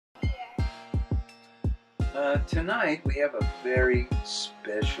Tonight we have a very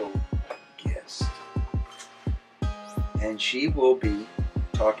special guest, and she will be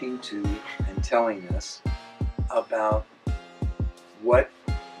talking to and telling us about what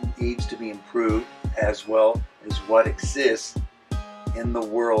needs to be improved as well as what exists in the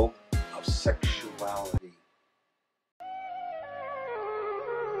world of sexuality.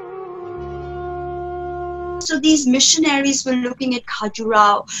 So these missionaries were looking at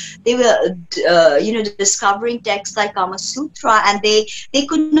Khajuraho. They were, discovering texts like Kama Sutra, and they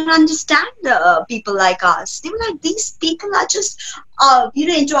could not understand people like us. They were like, these people are just,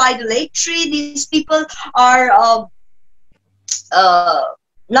 into idolatry. These people are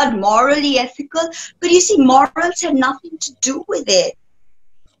not morally ethical. But you see, morals have nothing to do with it.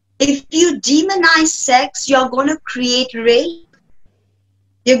 If you demonize sex, you're going to create rape.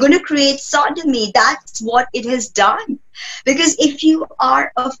 You're going to create sodomy. That's what it has done. Because if you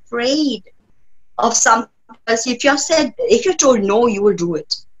are afraid of something, if you're told no, you will do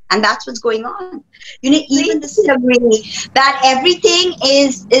it. And that's what's going on. Even the theory that everything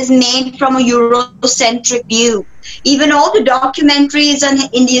is made from a Eurocentric view. Even all the documentaries on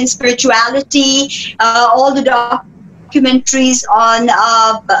Indian spirituality, all the documentaries on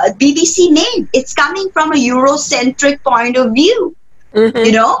BBC made, it's coming from a Eurocentric point of view. Mm-hmm.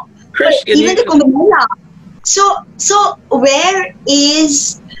 Even the Kumbh Mela. So where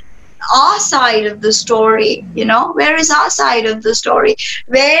is our side of the story? Where is our side of the story?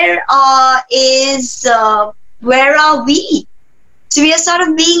 Where are we? So we are sort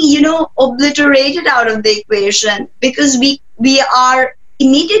of being, obliterated out of the equation because we are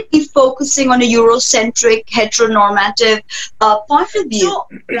immediately focusing on a Eurocentric, heteronormative point of view. So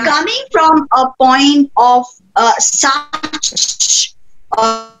coming from a point of such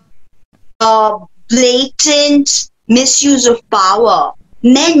blatant misuse of power,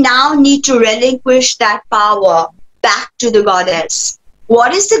 men now need to relinquish that power back to the goddess.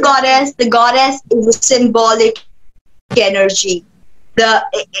 What is the goddess? The goddess is a symbolic energy.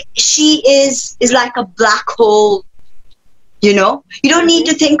 She is like a black hole. You don't need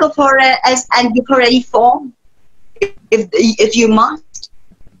to think of her as and give her any form if you must.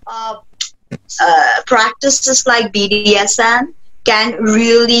 Practices like BDSM can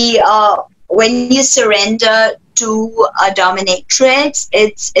really, when you surrender to a dominatrix,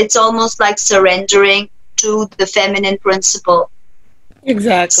 it's almost like surrendering to the feminine principle.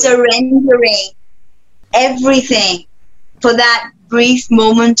 Exactly. Surrendering everything for that brief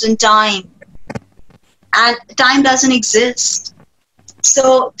moment in time. And time doesn't exist.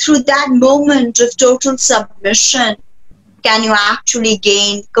 So through that moment of total submission, can you actually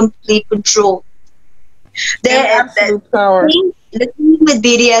gain complete control? Absolute power. The thing with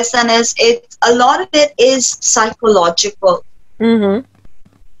BDSM is a lot of it is psychological. Mm-hmm.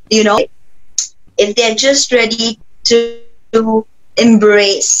 If they're just ready to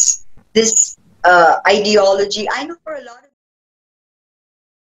embrace this ideology, I know for a lot of,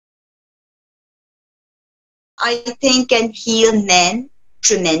 I think, can heal men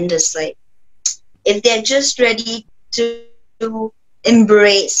tremendously. If they're just ready to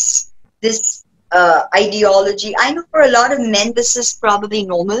embrace this ideology. I know for a lot of men this is probably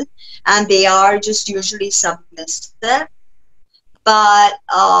normal and they are just usually submissive. But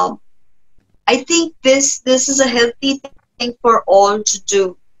I think this is a healthy thing for all to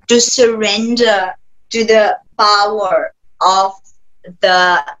do, to surrender to the power of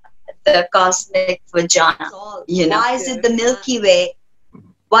the cosmic vagina. Why is it the Milky Way?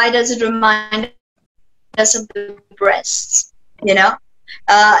 Why does it remind us of the breasts?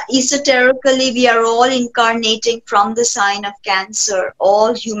 Esoterically, we are all incarnating from the sign of Cancer,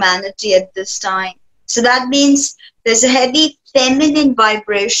 all humanity at this time. So that means there's a heavy feminine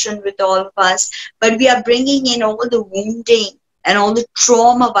vibration with all of us, but we are bringing in all the wounding and all the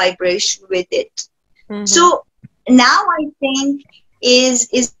trauma vibration with it. Mm-hmm. So now I think is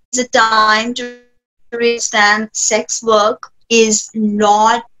the time to understand sex work is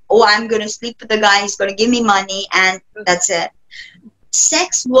not, oh, I'm going to sleep with the guy, he's going to give me money, and that's it.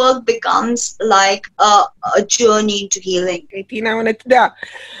 Sex work becomes like a journey into healing. Okay, Tina, I wanted to,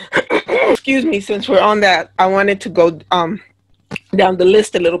 excuse me, since we're on that, I wanted to go down the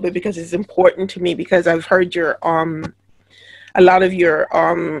list a little bit because it's important to me, because I've heard your a lot of your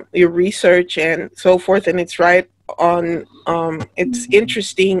research and so forth, and it's right on. It's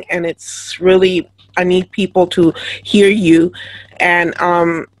interesting, and it's really, I need people to hear you, and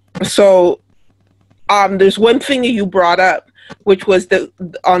so there's one thing that you brought up, which was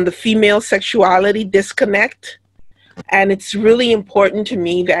on the female sexuality disconnect, and it's really important to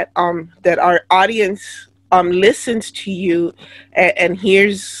me that that our audience listens to you and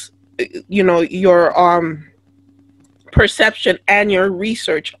hears you know, your perception and your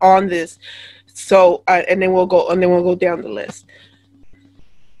research on this. So and then we'll go down the list,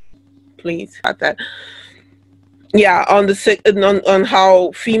 please. Got that. Yeah, on the on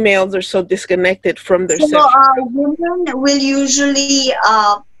how females are so disconnected from their sexual. Women will usually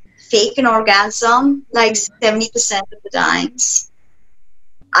fake an orgasm like 70% of the times.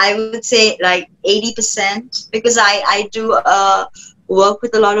 I would say like 80%, because I do work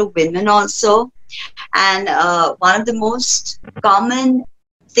with a lot of women also, and one of the most common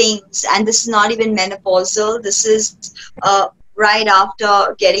things, and this is not even menopausal, this is right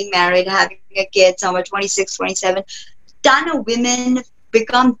after getting married, having a kid, somewhere 26, 27, ton of women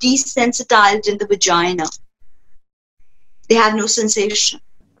become desensitized in the vagina. They have no sensation.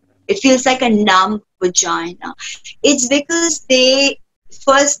 It feels like a numb vagina. It's because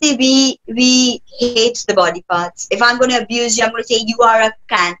firstly, we hate the body parts. If I'm going to abuse you, I'm going to say you are a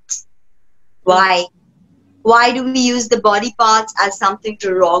cunt. Why? Why do we use the body parts as something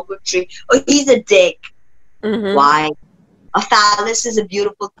derogatory? Oh, he's a dick. Mm-hmm. Why? A phallus is a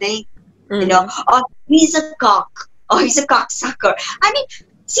beautiful thing. Mm-hmm. You know, or he's a cock. Or he's a cocksucker. I mean,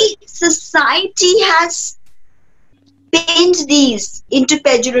 see, society has pinned these into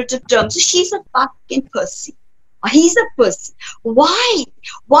pejorative terms. So she's a fucking pussy. Or he's a pussy. Why?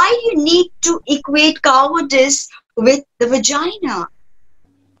 Why do you need to equate cowardice with the vagina?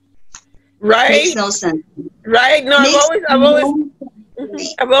 Right. Makes no sense. Right. No,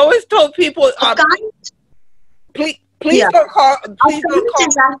 I've always told people, please don't call. Please don't call.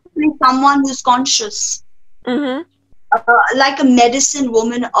 Is actually someone who's conscious. Mm-hmm. Like a medicine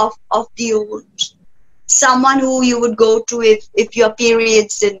woman of the old. Someone who you would go to if your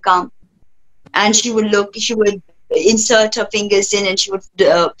periods didn't come. And she would insert her fingers in and she would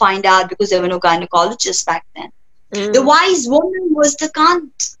find out, because there were no gynecologists back then. Mm. The wise woman was the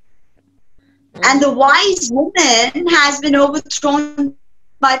cunt. Mm. And the wise woman has been overthrown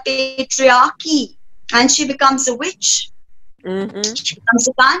by patriarchy. And she becomes a witch. Mm-hmm. She becomes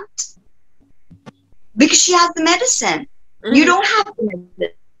a cunt. Because she has the medicine. Mm. You don't have the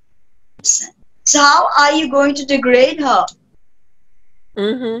medicine. So how are you going to degrade her?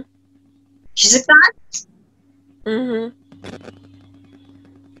 Mm-hmm. She's a cunt. Mm-hmm.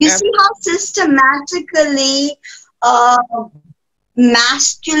 You see how systematically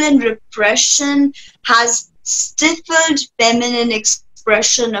masculine repression has stifled feminine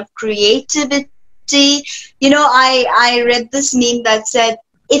expression of creativity. You know, I read this meme that said,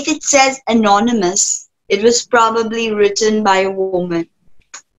 if it says anonymous, it was probably written by a woman.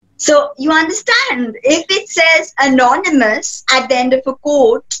 So you understand, if it says anonymous at the end of a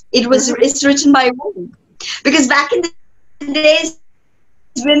quote, it's written by a woman. Because back in the days,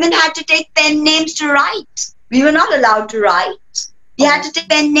 women had to take pen names to write. We were not allowed to write. We had to take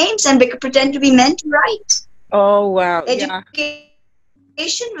pen names and pretend to be men to write. Oh, wow.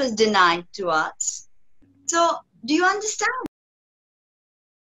 Education was denied to us. So, do you understand?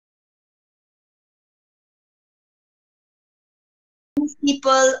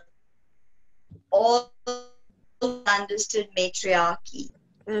 People all understood matriarchy.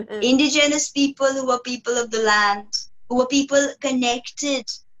 Mm-hmm. Indigenous people who were people of the land, who were people connected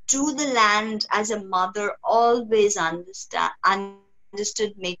to the land as a mother, always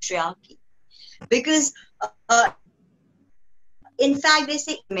understood matriarchy. Because, in fact, they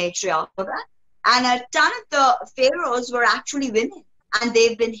say matriarch, and a ton of the pharaohs were actually women, and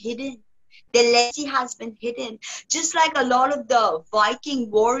they've been hidden. Their legacy has been hidden. Just like a lot of the Viking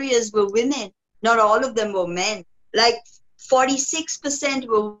warriors were women, not all of them were men. Like 46%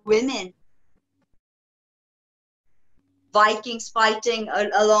 were women. Vikings fighting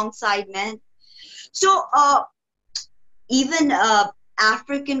alongside men. So even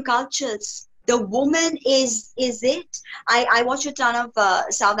African cultures, the woman is it. I watch a ton of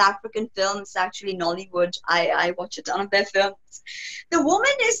South African films, actually Nollywood. I watch a ton of their films. The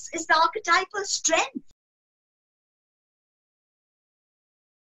woman is the archetypal strength.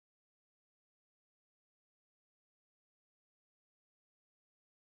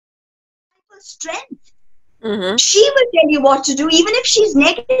 Strength. Mm-hmm. She will tell you what to do, even if she's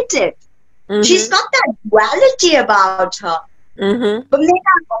negative. Mm-hmm. She's got that duality about her. Mm-hmm. But men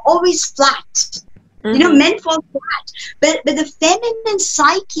are always flat. Mm-hmm. You know, men fall flat. But the feminine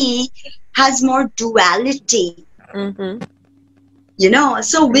psyche has more duality. Mm-hmm. You know,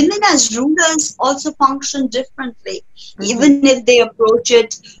 so women as rulers also function differently, mm-hmm. even if they approach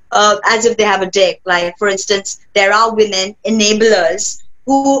it as if they have a dick. Like, for instance, there are women enablers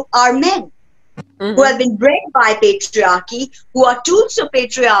who are men, mm-hmm. who have been bred by patriarchy, who are tools of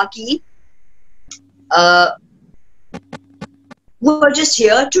patriarchy, who are just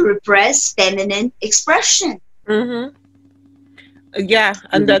here to repress feminine expression. Mm-hmm. Yeah,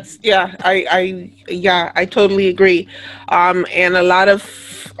 and that's I totally agree. And a lot of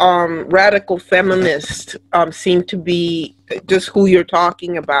radical feminists seem to be just who you're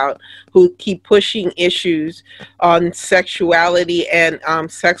talking about, who keep pushing issues on sexuality and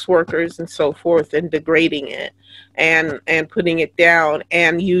sex workers and so forth, and degrading it and putting it down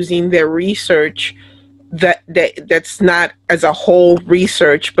and using their research that's not as a whole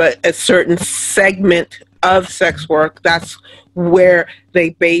research, but a certain segment of sex work. That's where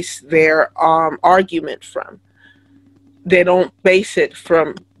they base their argument from. They don't base it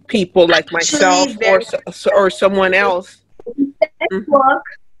from people like myself Actually, very or someone else. sex Mm-hmm. work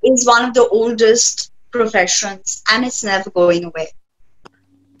is one of the oldest professions, and it's never going away.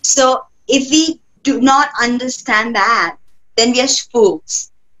 So if we do not understand that, then we are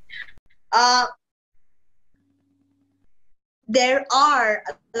fools. Uh, there are,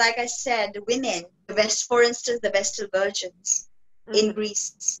 like I said, women, the West, for instance, the Vestal Virgins in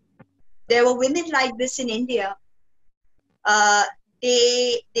Greece. There were women like this in India.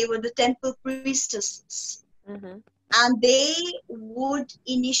 They were the temple priestesses, and they would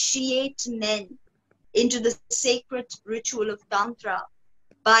initiate men into the sacred ritual of Tantra,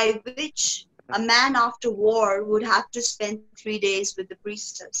 by which a man after war would have to spend 3 days with the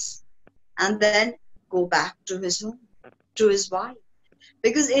priestess and then go back to his home, to his wife.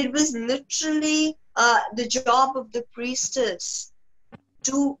 Because it was literally the job of the priestess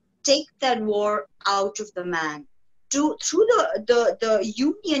to take that war out of the man, through the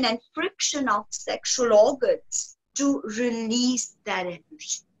union and friction of sexual organs, to release that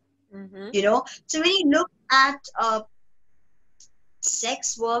energy. You know, so when you look at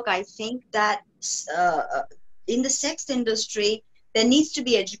sex work, I think that in the sex industry, there needs to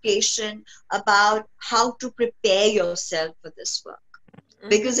be education about how to prepare yourself for this work,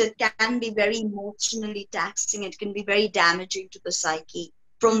 because it can be very emotionally taxing. It can be very damaging to the psyche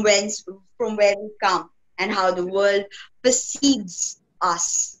from where we come and how the world perceives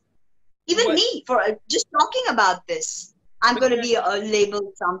us. Even me, for just talking about this, I'm going to be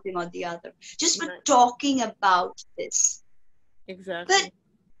labeled something or the other just for talking about this. Exactly. But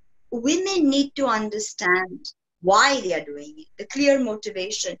women need to understand why they are doing it, the clear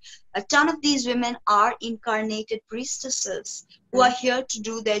motivation. A ton of these women are incarnated priestesses who are here to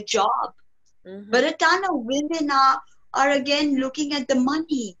do their job. But a ton of women are again looking at the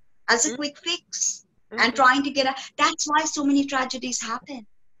money as a quick fix and trying to get a. That's why so many tragedies happen.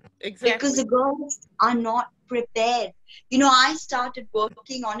 Exactly. Because the girls are not prepared. You know, I started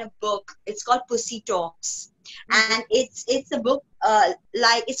working on a book. It's called Pussy Talks. And it's a book,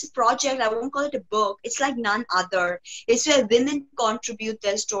 like it's a project. I won't call it a book. It's like none other. It's where women contribute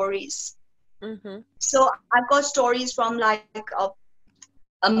their stories. So I've got stories from like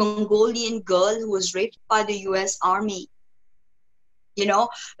a Mongolian girl who was raped by the US Army. You know,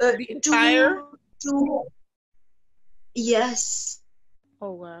 the entire? Yes.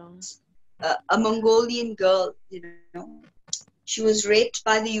 Oh, wow. A Mongolian girl, you know, she was raped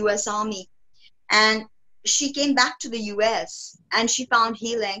by the US Army, and she came back to the US and she found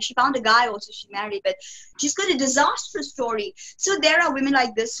healing. She found a guy also she married, but she's got a disastrous story. So there are women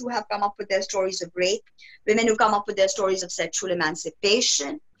like this who have come up with their stories of rape, women who come up with their stories of sexual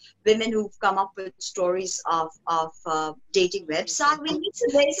emancipation, women who've come up with stories of dating websites. We need to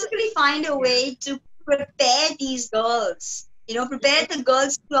basically find a way to prepare these girls. You know, prepare the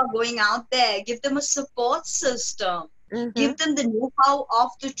girls who are going out there. Give them a support system. Give them the know-how of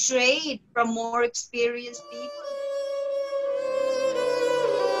the trade from more experienced people.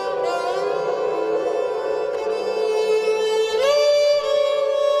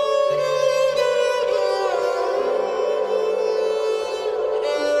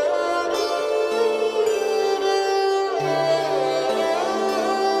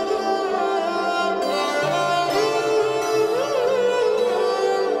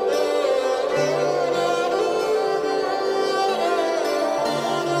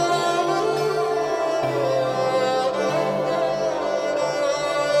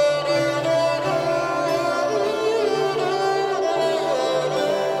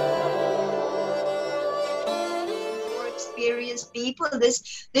 People,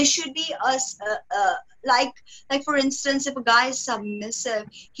 this should be us, like for instance, if a guy is submissive,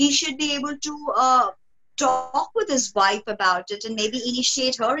 he should be able to talk with his wife about it and maybe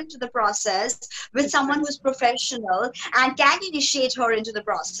initiate her into the process with someone who's professional and can initiate her into the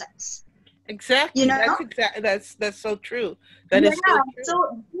process. Exactly. You know? That's so true. That is so true.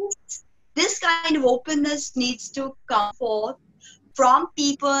 So this kind of openness needs to come forth from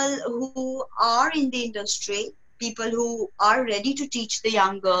people who are in the industry, people who are ready to teach the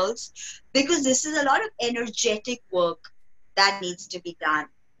young girls, because this is a lot of energetic work that needs to be done.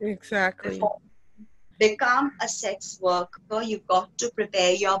 Exactly. Before you become a sex worker, you've got to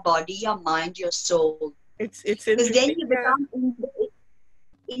prepare your body, your mind, your soul. It's Because then interesting. you become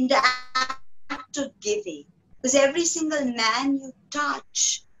in the act of giving. Because every single man you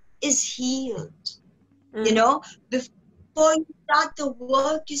touch is healed. You Mm-hmm. know, before you start the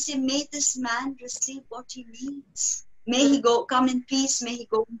work, you say, may this man receive what he needs. May he come in peace. May he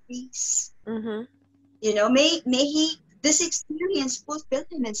go in peace. Mm-hmm. You know, may he, this experience fulfill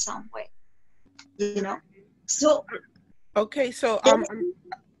him in some way. You know, so Okay, so there,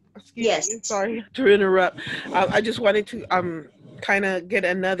 excuse me, yes, sorry to interrupt. I just wanted to kind of get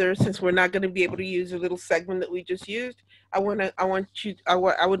another, since we're not going to be able to use a little segment that we just used. I would like to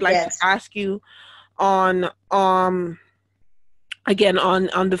yes, ask you on again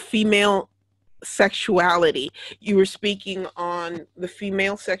on the female sexuality. You were speaking on the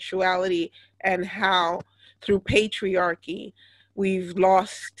female sexuality and how through patriarchy we've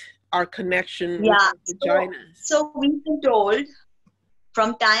lost our connection with yeah. our vaginas. So we've been told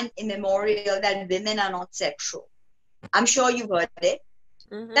from time immemorial that women are not sexual. I'm sure you've heard it.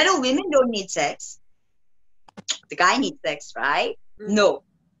 Mm-hmm. That women don't need sex. The guy needs sex, right? Mm-hmm. No.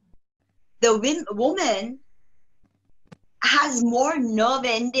 The woman has more nerve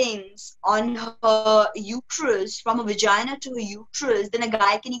endings on her uterus, from a vagina to a uterus, than a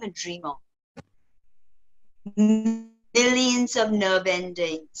guy can even dream of. Millions of nerve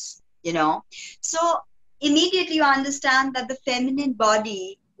endings, you know. So immediately you understand that the feminine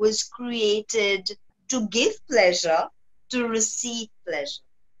body was created to give pleasure, to receive pleasure.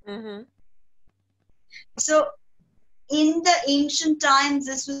 Mm-hmm. So in the ancient times,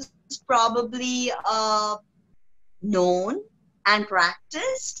 this was probably known and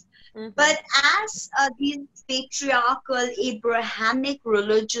practiced. Mm-hmm. But as these patriarchal Abrahamic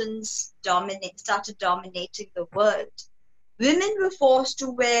religions started dominating the world, women were forced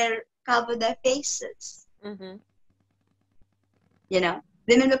to cover their faces. Mm-hmm. You know,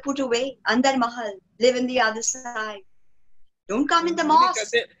 women were put away, andar mahal, live in the other side. Don't come in the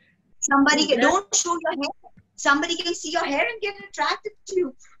mosque. Don't show your hair. Somebody can see your hair and get attracted to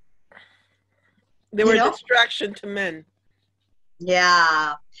you. They were a distraction to men.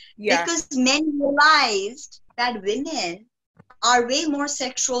 Yeah. Because men realized that women are way more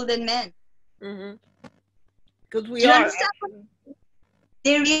sexual than men. Mm-hmm. Because we Do you are. understand?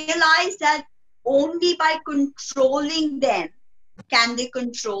 They realize that only by controlling them can they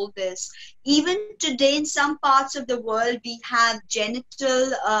control this. Even today, in some parts of the world, we have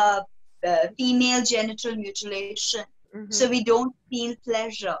female genital mutilation. Mm-hmm. So we don't feel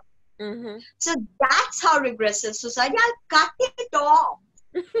pleasure. Mm-hmm. So that's how regressive society. I'll cut it off.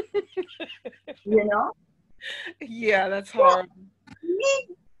 You know? Yeah, that's horrible.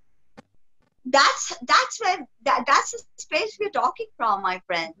 That's the space we're talking from, my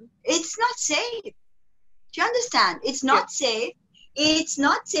friend. It's not safe. Do you understand? It's not safe. It's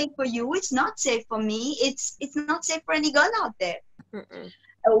not safe for you. It's not safe for me. It's not safe for any girl out there.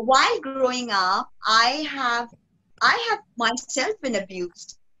 While growing up, I have myself been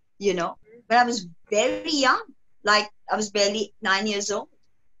abused. You know, when I was very young, like I was barely 9 years old.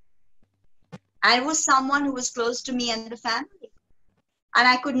 I was someone who was close to me and the family. And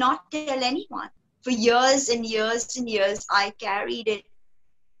I could not tell anyone. For years and years and years, I carried it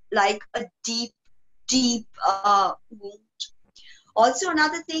like a deep, deep wound. Also,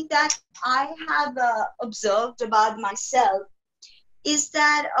 another thing that I have observed about myself is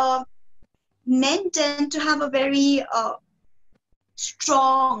that men tend to have a very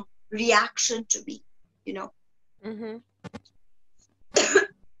strong reaction to me, you know. Mm-hmm.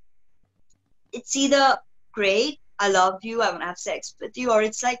 It's either great, I love you, I want to have sex with you, or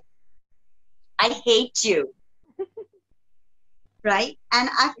it's like, I hate you. Right? And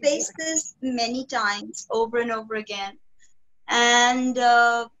I've faced this many times, over and over again. And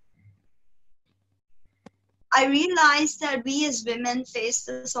I realized that we as women face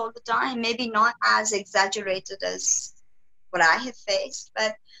this all the time, maybe not as exaggerated as what I have faced,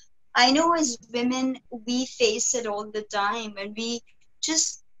 but I know as women, we face it all the time, and we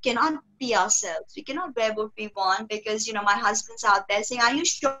just cannot be ourselves. We cannot wear what we want because, you know, my husband's out there saying, are you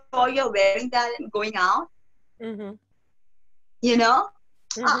sure you're wearing that and going out? Mm-hmm. You know?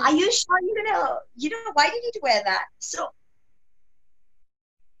 Mm-hmm. Are you sure you're gonna, why do you need to wear that? So,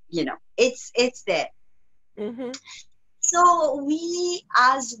 it's there. Mm-hmm. So we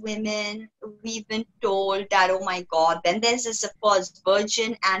as women, we've been told that, oh my God, then there's this, of course,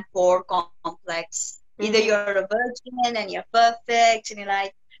 virgin and poor complex. Either you're a virgin and you're perfect and you're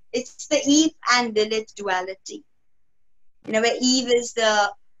like, it's the Eve and Lilith duality. You know, where Eve is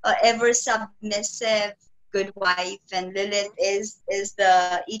the ever submissive good wife, and Lilith is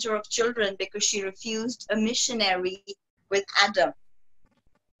the eater of children because she refused a missionary with Adam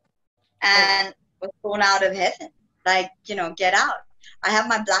and was thrown out of heaven. Like, you know, get out. I have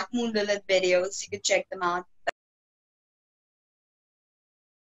my Black Moon Lilith videos. You can check them out.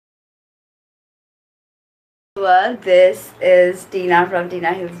 Well, this is Tina from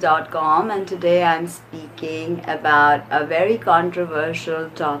Tinaheals.com, and today I'm speaking about a very controversial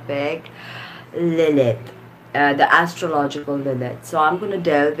topic, Lilith, the astrological Lilith. So I'm going to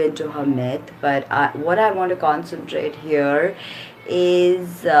delve into her myth, but what I want to concentrate here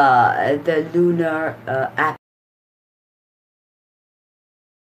is the lunar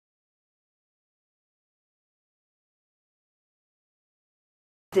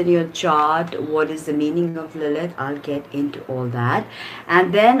in your chart. What is the meaning of Lilith? I'll get into all that,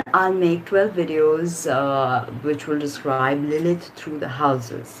 and then I'll make 12 videos which will describe Lilith through the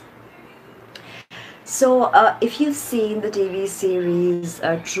houses. So if you've seen the TV series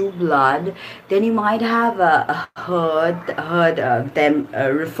True Blood, then you might have heard them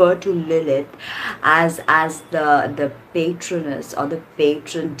refer to Lilith as the patroness or the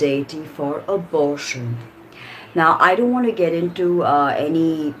patron deity for abortion. Now, I don't want to get into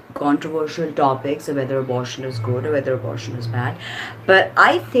any controversial topics of whether abortion is good or whether abortion is bad, but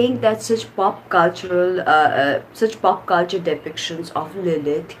I think that such pop culture depictions of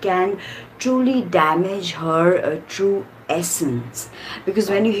Lilith can truly damage her true essence, because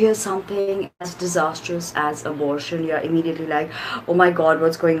when you hear something as disastrous as abortion, you're immediately like, oh my god,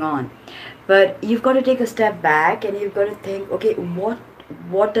 what's going on? But you've got to take a step back and you've got to think, okay,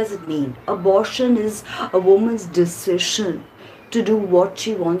 what does it mean? Abortion is a woman's decision to do what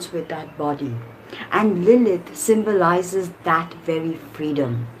she wants with that body. And Lilith symbolizes that very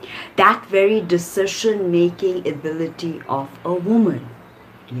freedom, that very decision-making ability of a woman,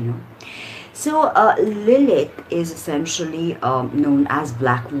 you know. So Lilith is essentially known as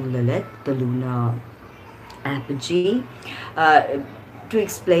Black Moon Lilith, the lunar apogee. To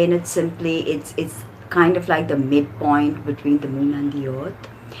explain it simply, it's kind of like the midpoint between the moon and the earth.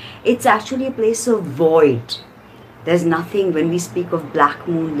 It's actually a place of void. There's nothing. When we speak of Black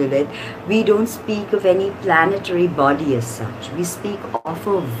Moon Lilith, we don't speak of any planetary body as such. We speak of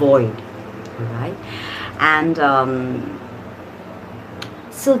a void, right? And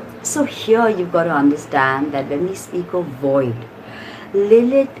so here you've got to understand that when we speak of void,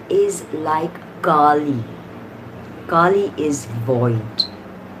 Lilith is like Kali. Kali is void.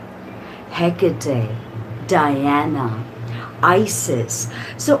 Hecate, Diana, Isis.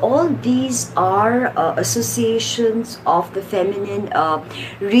 So all these are associations of the feminine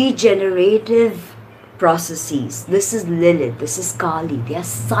regenerative processes. This is Lilith, this is Kali. They are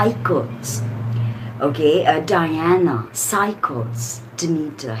cycles. Okay, Diana, cycles.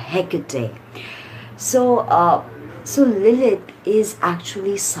 Demeter, Hecate. So Lilith is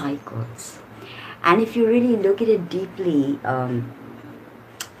actually cycles. And if you really look at it deeply,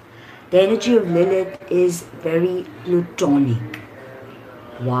 the energy of Lilith is very plutonic.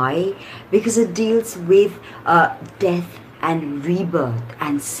 Why? Because it deals with death and rebirth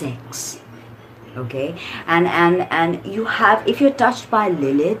and sex. Okay? And you have, if you're touched by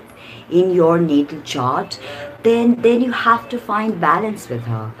Lilith in your natal chart, then you have to find balance with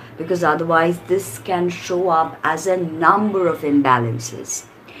her, because otherwise this can show up as a number of imbalances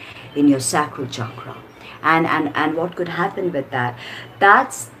in your sacral chakra. And what could happen with that?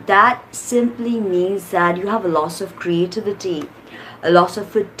 That simply means that you have a loss of creativity, a loss of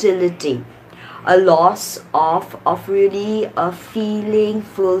fertility, a loss of really feeling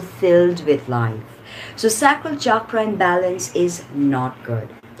fulfilled with life. So sacral chakra imbalance is not good.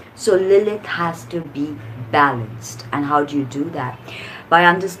 So Lilith has to be balanced. And how do you do that? By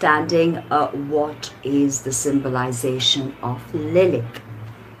understanding what is the symbolization of Lilith.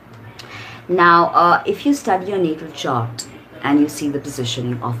 Now, if you study your natal chart and you see the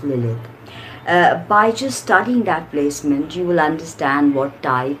positioning of Lilith, by just studying that placement, you will understand what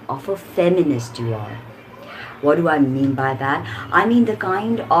type of a feminist you are. What do I mean by that? I mean the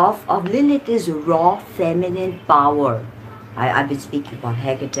kind of Lilith is raw feminine power. I've been speaking about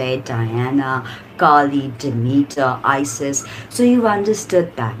Hecate, Diana, Kali, Demeter, Isis. So you've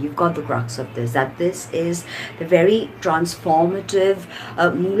understood that. You've got the crux of this. That this is the very transformative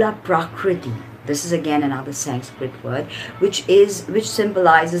Mula Prakriti. This is again another Sanskrit word, which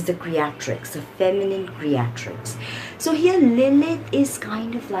symbolizes the creatrix, the feminine creatrix. So here Lilith is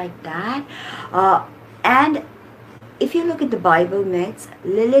kind of like that. And if you look at the Bible myths,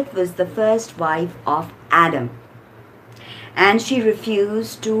 Lilith was the first wife of Adam. And she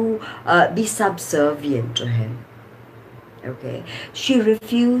refused to be subservient to him. Okay, she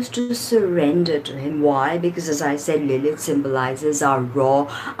refused to surrender to him. Why? Because, as I said, Lilith symbolizes our raw,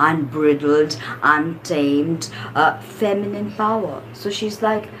 unbridled, untamed, feminine power. So she's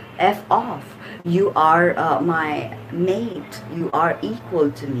like, F off. You are my mate. You are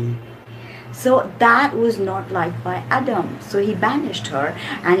equal to me. So that was not liked by Adam. So he banished her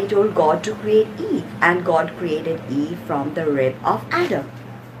and he told God to create Eve. And God created Eve from the rib of Adam.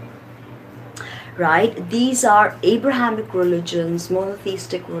 Right? These are Abrahamic religions,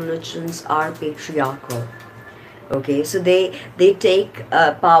 monotheistic religions are patriarchal. Okay, so they take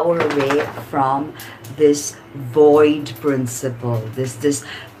power away from this void principle, this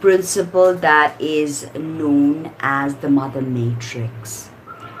principle that is known as the mother matrix.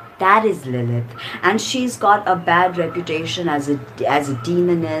 That is Lilith, and she's got a bad reputation as a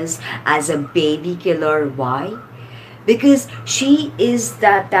demoness, as a baby killer. Why? Because she is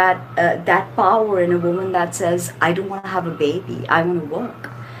that power in a woman that says, I don't want to have a baby, I want to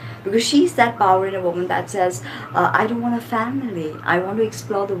work. Because she's that power in a woman that says, I don't want a family, I want to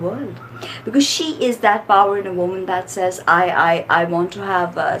explore the world. Because she is that power in a woman that says, I want to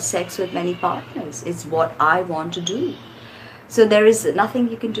have sex with many partners. It's what I want to do. So there is nothing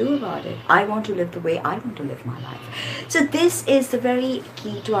you can do about it. I want to live the way I want to live my life. So this is the very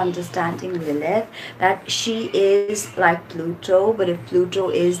key to understanding Lilith, that she is like Pluto, but if Pluto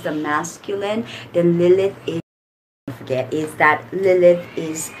is the masculine, then Lilith is, forget, is that Lilith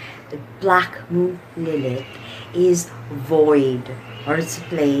is the Black Moon Lilith is void, or it's a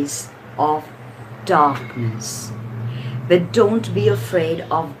place of darkness. But don't be afraid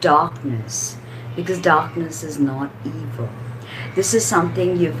of darkness, because darkness is not evil. This is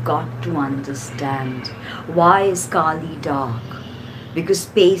something you've got to understand. Why is Kali dark? Because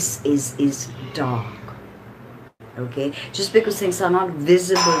space is dark. Okay? Just because things are not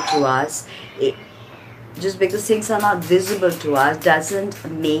visible to us,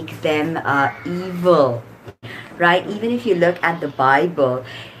 doesn't make them evil. Right? Even if you look at the Bible,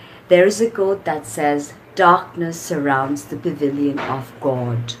 there is a quote that says, darkness surrounds the pavilion of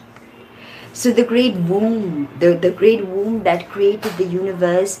God. So the great womb, the great womb that created the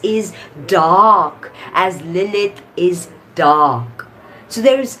universe is dark, as Lilith is dark. So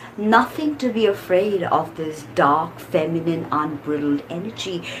there is nothing to be afraid of this dark, feminine, unbridled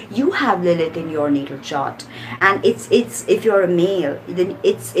energy. You have Lilith in your natal chart, and it's if you're a male, then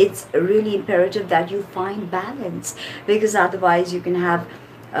it's really imperative that you find balance, because otherwise you can have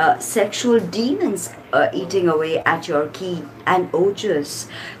sexual demons eating away at your ki and ojas.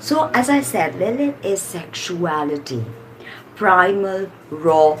 So as I said, Lilith is sexuality, primal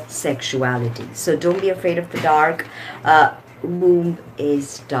raw sexuality. So don't be afraid of the dark. Womb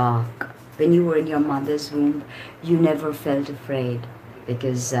is dark. When you were in your mother's womb, you never felt afraid,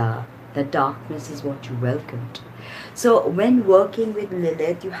 because the darkness is what you welcomed. So when working with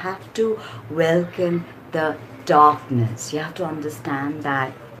Lilith, you have to welcome the darkness. You have to understand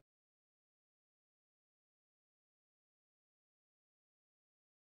that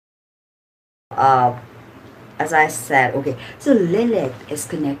as I said, okay, so Lilith is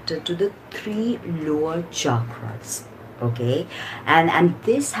connected to the 3 lower chakras, okay, and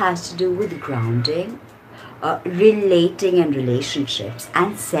this has to do with grounding, relating and relationships,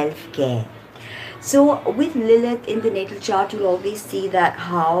 and self-care. So with Lilith in the natal chart, you'll always see that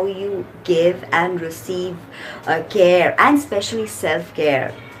how you give and receive care, and especially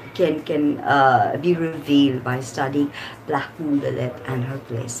self-care, can be revealed by studying Black Moon Lilith and her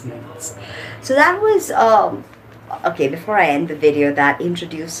placements. So that was okay, before I end the video, that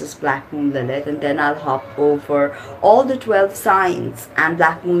introduces Black Moon Lilith, and then I'll hop over all the 12 signs and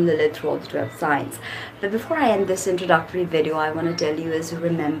Black Moon Lilith through all the 12 signs. But before I end this introductory video, I want to tell you is,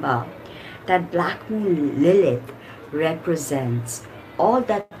 remember that Black Moon Lilith represents all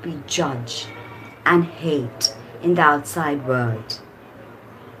that we judge and hate in the outside world.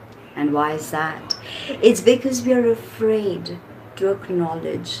 And why is that? It's because we are afraid to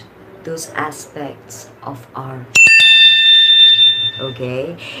acknowledge those aspects of our,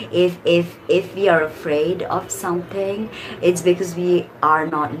 okay, if we are afraid of something, it's because we are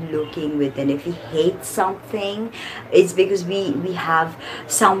not looking within. If we hate something, it's because we have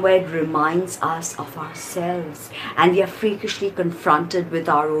somewhere it reminds us of ourselves, and we are freakishly confronted with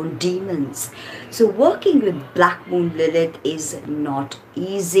our own demons. So working with Black Moon Lilith is not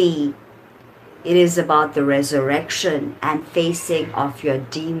easy. It is about the resurrection and facing of your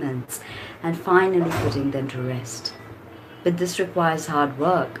demons and finally putting them to rest. But this requires hard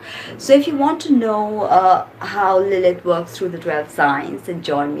work. So if you want to know how Lilith works through the 12 signs, then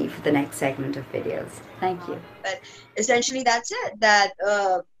join me for the next segment of videos. Thank you. But essentially that's it, that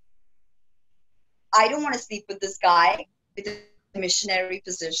I don't want to sleep with this guy. with a missionary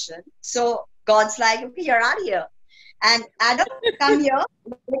position. So God's like, okay, you're out of here. And Adam, come here.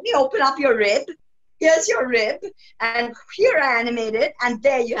 Let me open up your rib. Here's your rib. And here I animated. And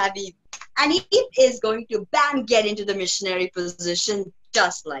there you have Eve. And Eve is going to, bam, get into the missionary position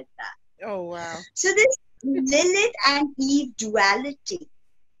just like that. Oh, wow. So this Lilith and Eve duality,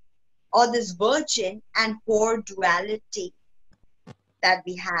 or this virgin and whore duality that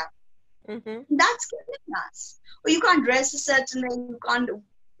we have, that's killing us. Well, you can't dress a certain way, you can't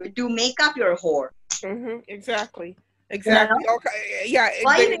do makeup, you're a whore. Exactly. Exactly. Yeah. Okay. Yeah.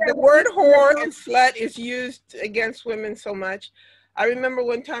 The word whore and slut is used against women so much. I remember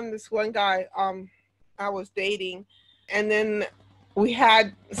one time this one guy I was dating, and then we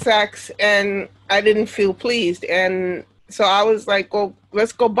had sex and I didn't feel pleased, and so I was like, well,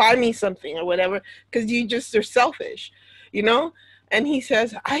 let's go buy me something or whatever, because you just are selfish, you know. And he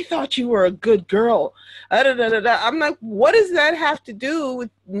says, I thought you were a good girl. I'm like, what does that have to do with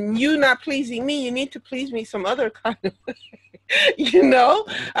you not pleasing me? You need to please me some other kind of way. You know?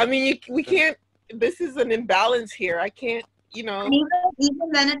 I mean, we can't, this is an imbalance here. I can't, you know. And even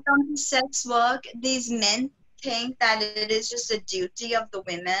when it comes to sex work, these men think that it is just a duty of the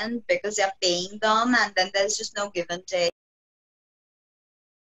women because they're paying them, and then there's just no give and take.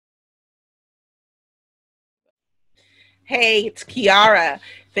 Hey, it's Ckiara.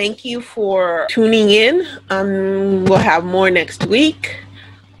 Thank you for tuning in. We'll have more next week.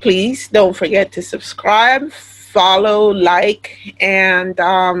 Please don't forget to subscribe, follow, like, and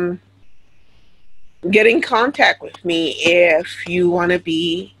get in contact with me if you want to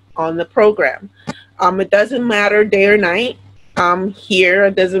be on the program. It doesn't matter day or night. I'm here.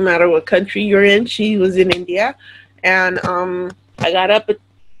 It doesn't matter what country you're in. She was in India. And I got up at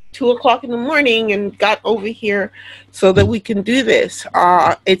 2 o'clock in the morning and got over here so that we can do this.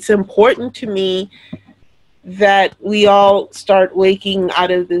 It's important to me that we all start waking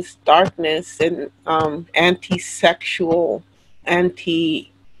out of this darkness and anti-sexual, anti-human,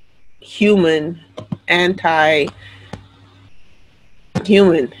 anti-human,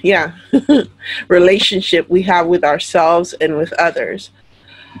 yeah, relationship we have with ourselves and with others.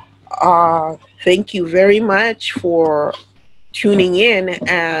 Thank you very much for tuning in,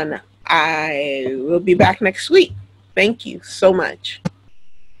 and I will be back next week. Thank you so much.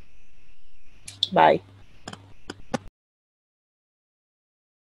 Bye.